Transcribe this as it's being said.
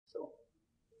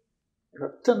You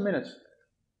have 10 minutes,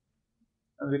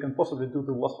 and we can possibly do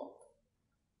the last one,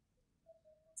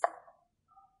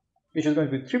 which is going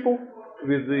to be triple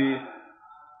with the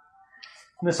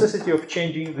necessity of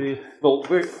changing the, well,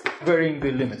 varying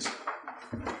the limits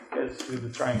as with the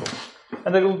triangle.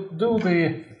 And I will do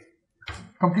the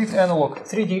complete analog,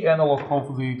 3D analog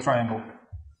of the triangle.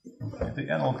 The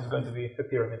analog is going to be a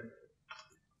pyramid.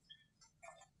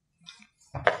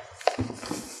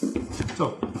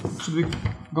 So, should we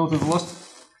go to the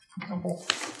last example?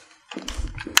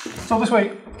 So this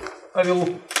way, I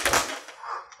will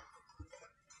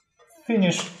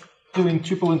finish doing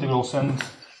triple integrals, and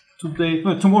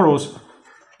tomorrow is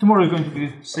going to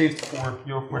be saved for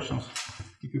your questions,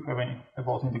 if you have any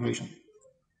about integration.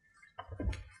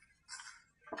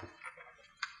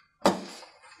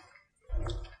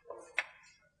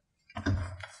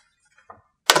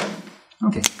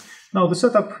 Okay, now the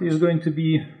setup is going to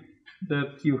be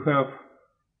that you have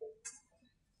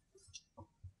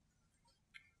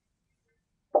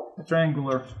a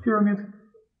triangular pyramid,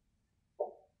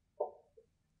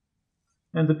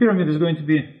 and the pyramid is going to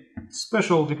be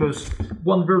special because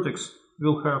one vertex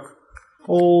will have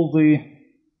all the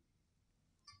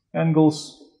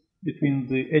angles between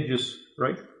the edges,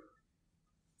 right?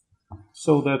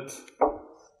 So that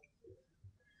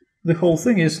the whole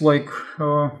thing is like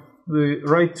the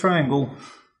right triangle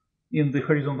in the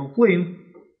horizontal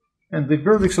plane, and the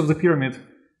vertex of the pyramid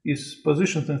is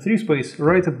positioned in 3 space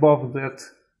right above that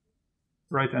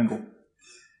right angle.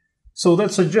 So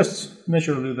that suggests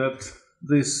naturally that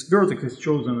this vertex is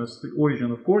chosen as the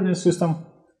origin of coordinate system.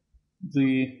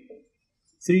 The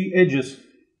 3 edges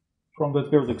from that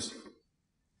vertex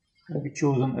will be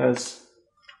chosen as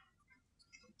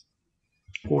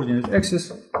coordinate axis,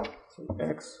 so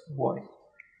x, y,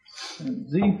 and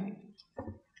z.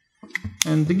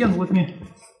 And again, let me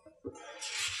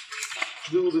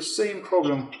do the same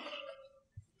program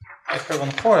I have on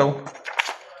file,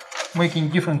 making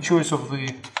different choice of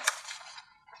the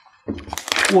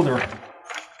order,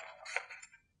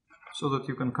 so that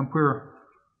you can compare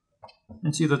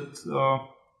and see that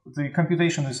the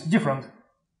computation is different,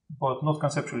 but not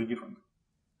conceptually different.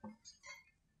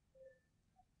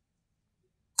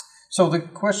 So the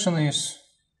question is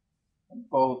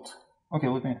about, okay,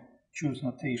 let me choose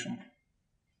notation.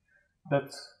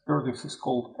 That vertex is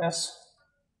called S.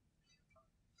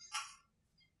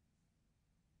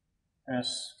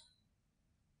 S.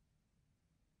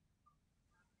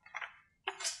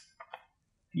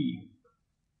 P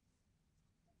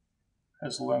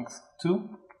has length 2.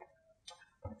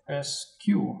 SQ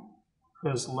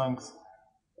has length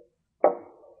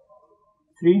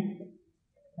 3.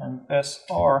 And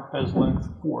SR has length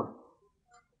 4.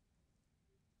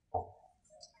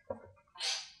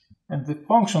 And the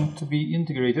function to be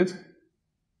integrated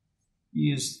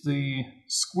is the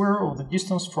square of the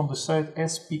distance from the side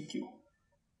SPQ.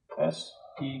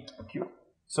 SPQ.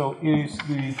 So it is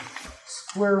the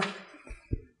square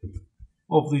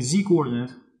of the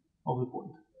z-coordinate of the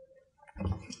point.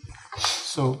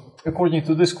 So according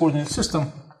to this coordinate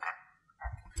system,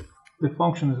 the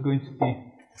function is going to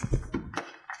be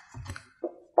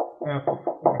f of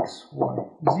x, y,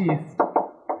 z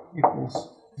equals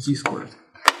z squared.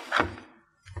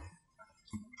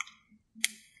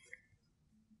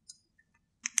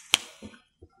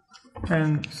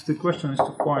 And the question is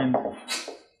to find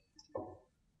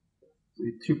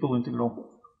the triple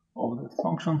integral of that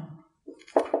function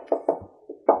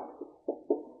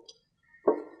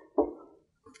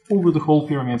over the whole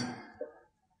pyramid.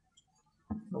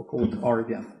 We'll call it R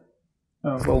again.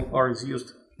 Well, R is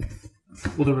used,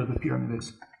 whatever the pyramid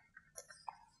is.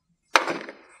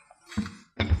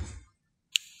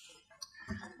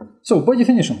 So, by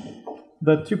definition,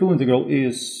 that triple integral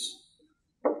is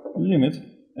limit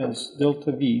as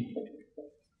delta v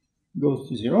goes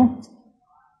to 0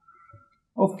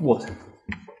 of what?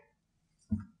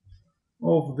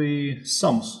 Of the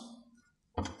sums.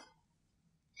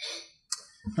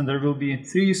 And there will be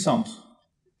 3 sums.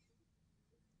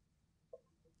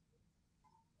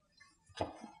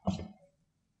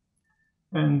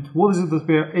 And what is it that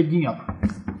we are adding up?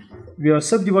 We are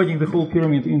subdividing the whole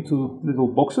pyramid into little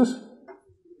boxes.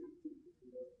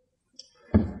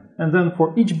 And then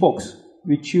for each box,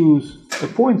 we choose a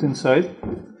point inside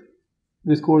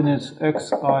with coordinates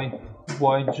x, I,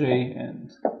 y, j,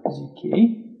 and zk.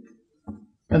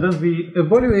 And then we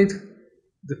evaluate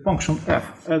the function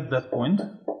f at that point.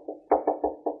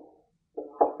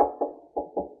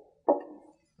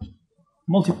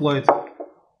 Multiply it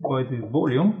by the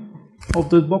volume of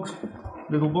that box,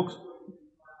 little box.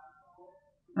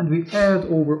 And we add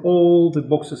over all the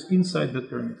boxes inside the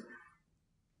pyramid.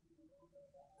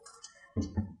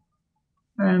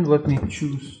 And let me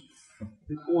choose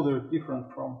the order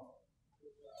different from,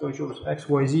 so I chose x,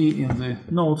 y, z in the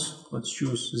nodes. Let's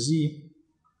choose z,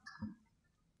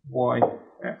 y,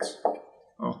 x.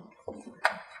 Oh,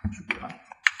 should be I.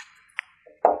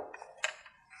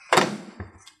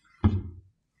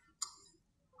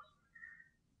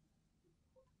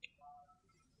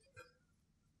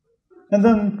 And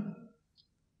then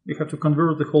we have to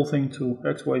convert the whole thing to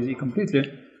x, y, z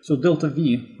completely. So delta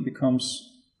v becomes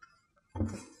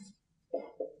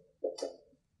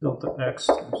delta x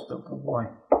times delta y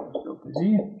times delta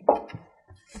z.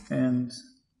 And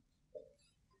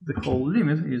the whole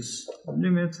limit is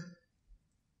limit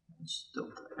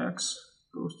delta x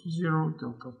goes to 0,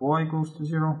 delta y goes to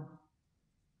 0,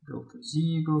 delta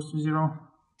z goes to 0.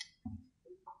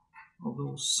 All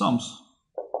those sums.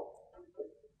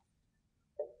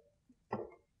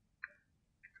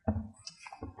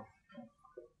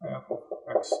 F of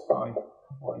xi,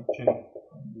 yj,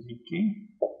 and zk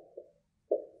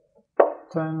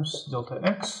times delta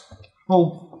x.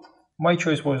 Well, my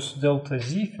choice was delta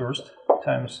z first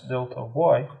times delta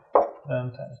y,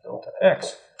 then times delta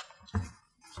x.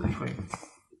 So if I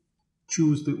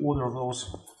choose the order of those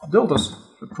deltas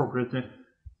appropriately,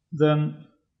 then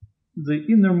the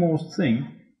innermost thing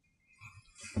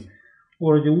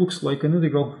already looks like an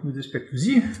integral with respect to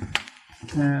z,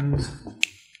 and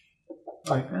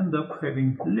I end up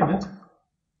having limit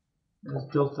as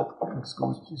delta x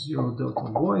goes to 0,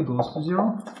 delta y goes to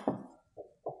 0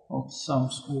 of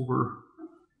sums over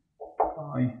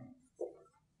I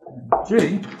and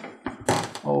j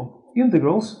of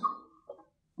integrals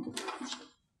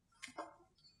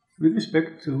with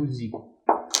respect to z of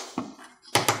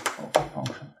the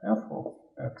function f of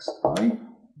xi,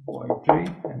 yj,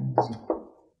 and z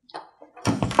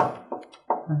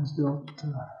times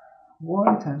delta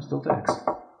y times delta x.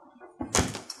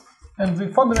 And the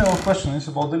fundamental question is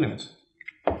about the limits.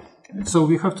 So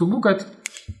we have to look at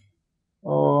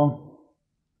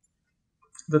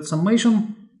that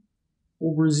summation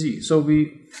over z. So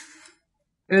we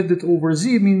add it over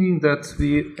z, meaning that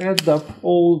we add up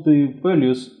all the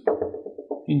values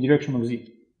in direction of z.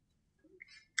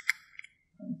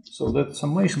 So that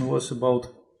summation was about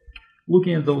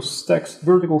looking at those stacks,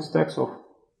 vertical stacks of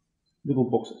little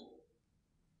boxes.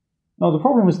 Now the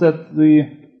problem is that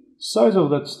the size of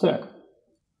that stack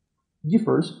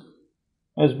differs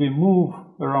as we move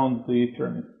around the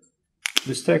pyramid.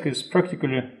 The stack is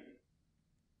practically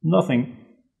nothing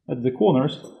at the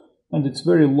corners, and it's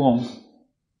very long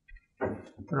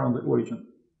around the origin.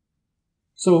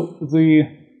 So the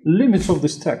limits of the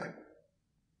stack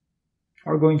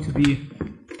are going to be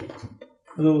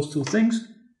those two things,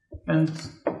 and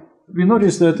we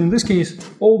notice that in this case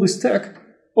all the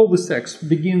stacks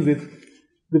begin with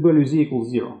the value z equals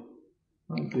 0.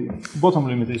 The bottom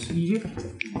limit is easy,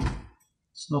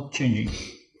 it's not changing.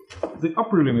 The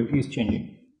upper limit is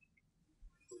changing.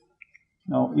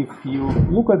 Now if you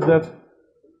look at that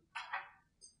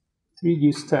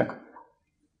 3D stack,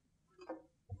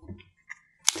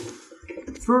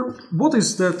 what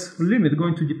is that limit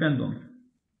going to depend on?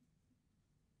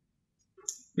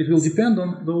 It will depend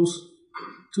on those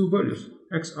two values,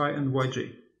 xi and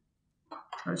yj.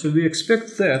 Right, so we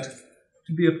expect that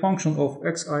to be a function of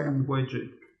xi and yj,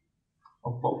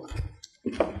 of both.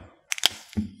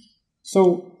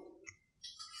 So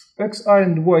xi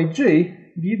and yj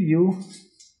give you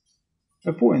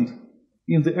a point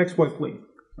in the xy plane.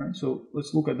 Right? So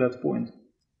let's look at that point,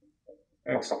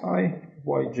 xi,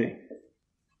 yj.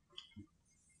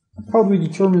 How do we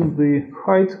determine the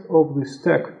height of the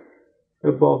stack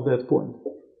above that point?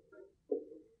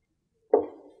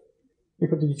 We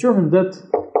have to determine that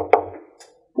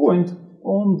point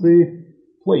on the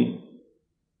plane.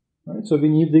 Right? So we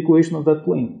need the equation of that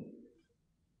plane.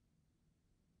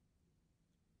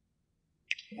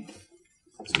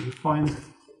 So we find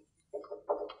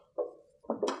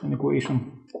an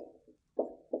equation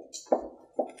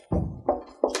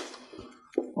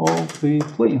of the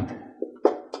plane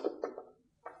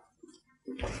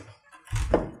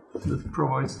that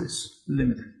provides this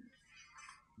limit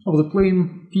of the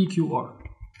plane PQR.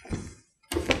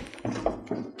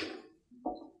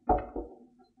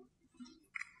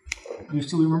 Do you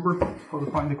still remember how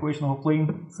to find the equation of a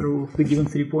plane through the given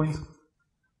 3 points?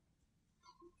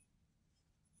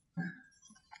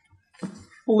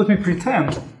 Well, let me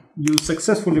pretend you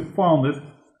successfully found it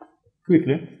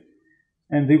quickly,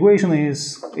 and the equation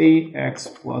is ax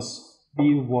plus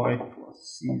by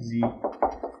plus cz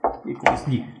equals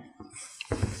d.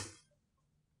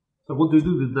 So what do you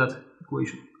do with that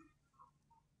equation?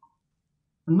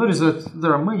 And notice that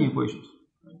there are many equations.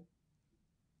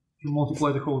 you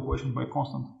multiply the whole equation by a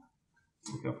constant,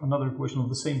 we have another equation of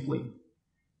the same plane.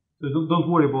 So don't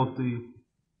worry about the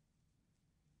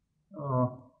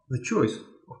choice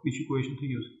of which equation to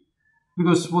use.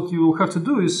 Because what you will have to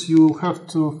do is you will have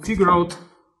to figure out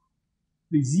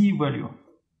the z value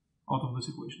out of this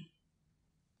equation.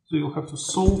 So you'll have to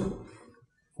solve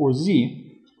for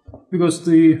z, because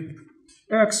the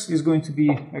x is going to be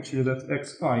actually that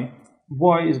xi,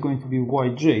 y is going to be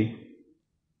yj,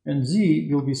 and z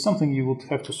will be something you would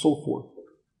have to solve for.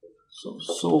 So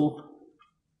solve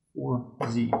for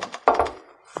z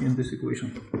in this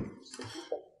equation.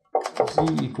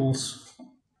 Z equals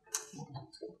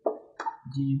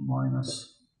d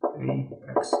minus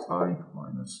axi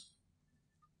minus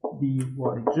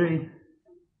byj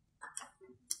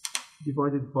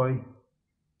divided by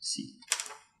c.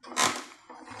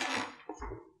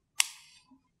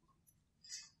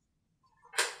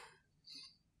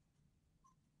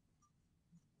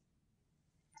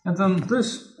 And then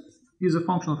this is a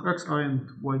function of xi and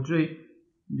yj.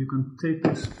 You can take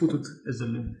this, put it as a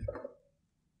limit.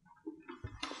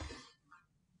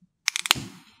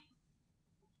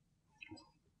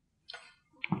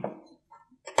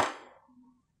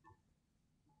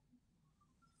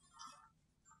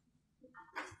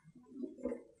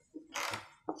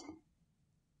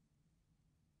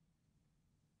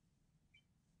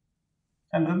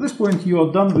 And at this point you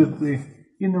are done with the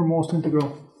innermost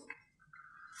integral,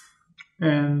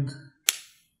 and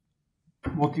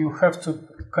what you have to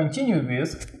continue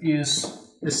with is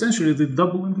essentially the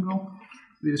double integral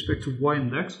with respect to y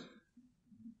and x.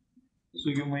 So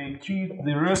you may treat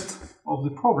the rest of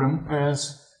the problem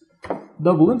as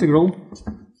double integral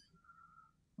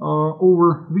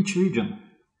over which region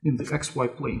in the xy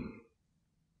plane.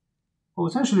 Well,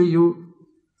 essentially you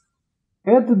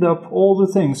added up all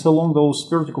the things along those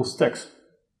vertical stacks,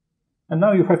 and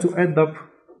now you have to add up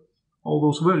all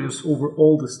those values over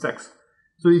all the stacks.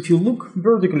 So if you look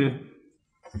vertically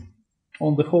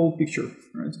on the whole picture,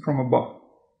 right, from above,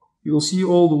 you will see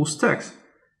all those stacks,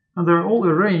 and they're all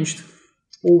arranged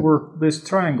over this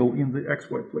triangle in the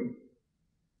xy plane.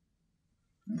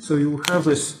 So you will have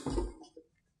this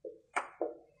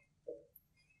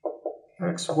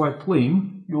xy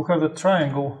plane, you'll have the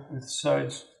triangle with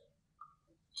sides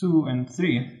 2 and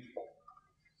 3,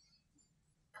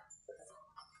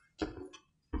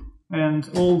 and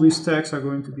all these stacks are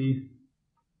going to be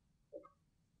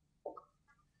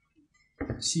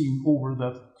seen over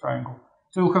that triangle.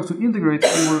 So you'll have to integrate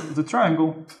over the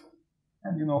triangle,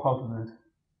 and you know how to do it.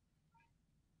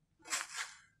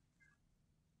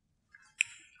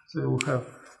 So you'll have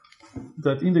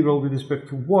that integral with respect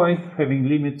to y having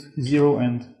limit 0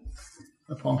 and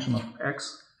a function of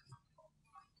x.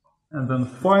 And then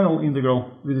final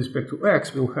integral with respect to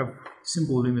x will have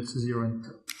simple limits 0 and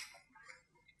 2.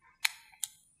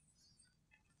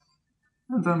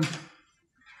 And then,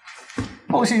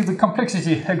 obviously, the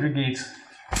complexity aggregates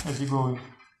as you go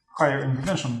higher in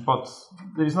dimension, but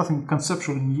there is nothing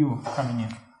conceptually new coming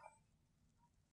in.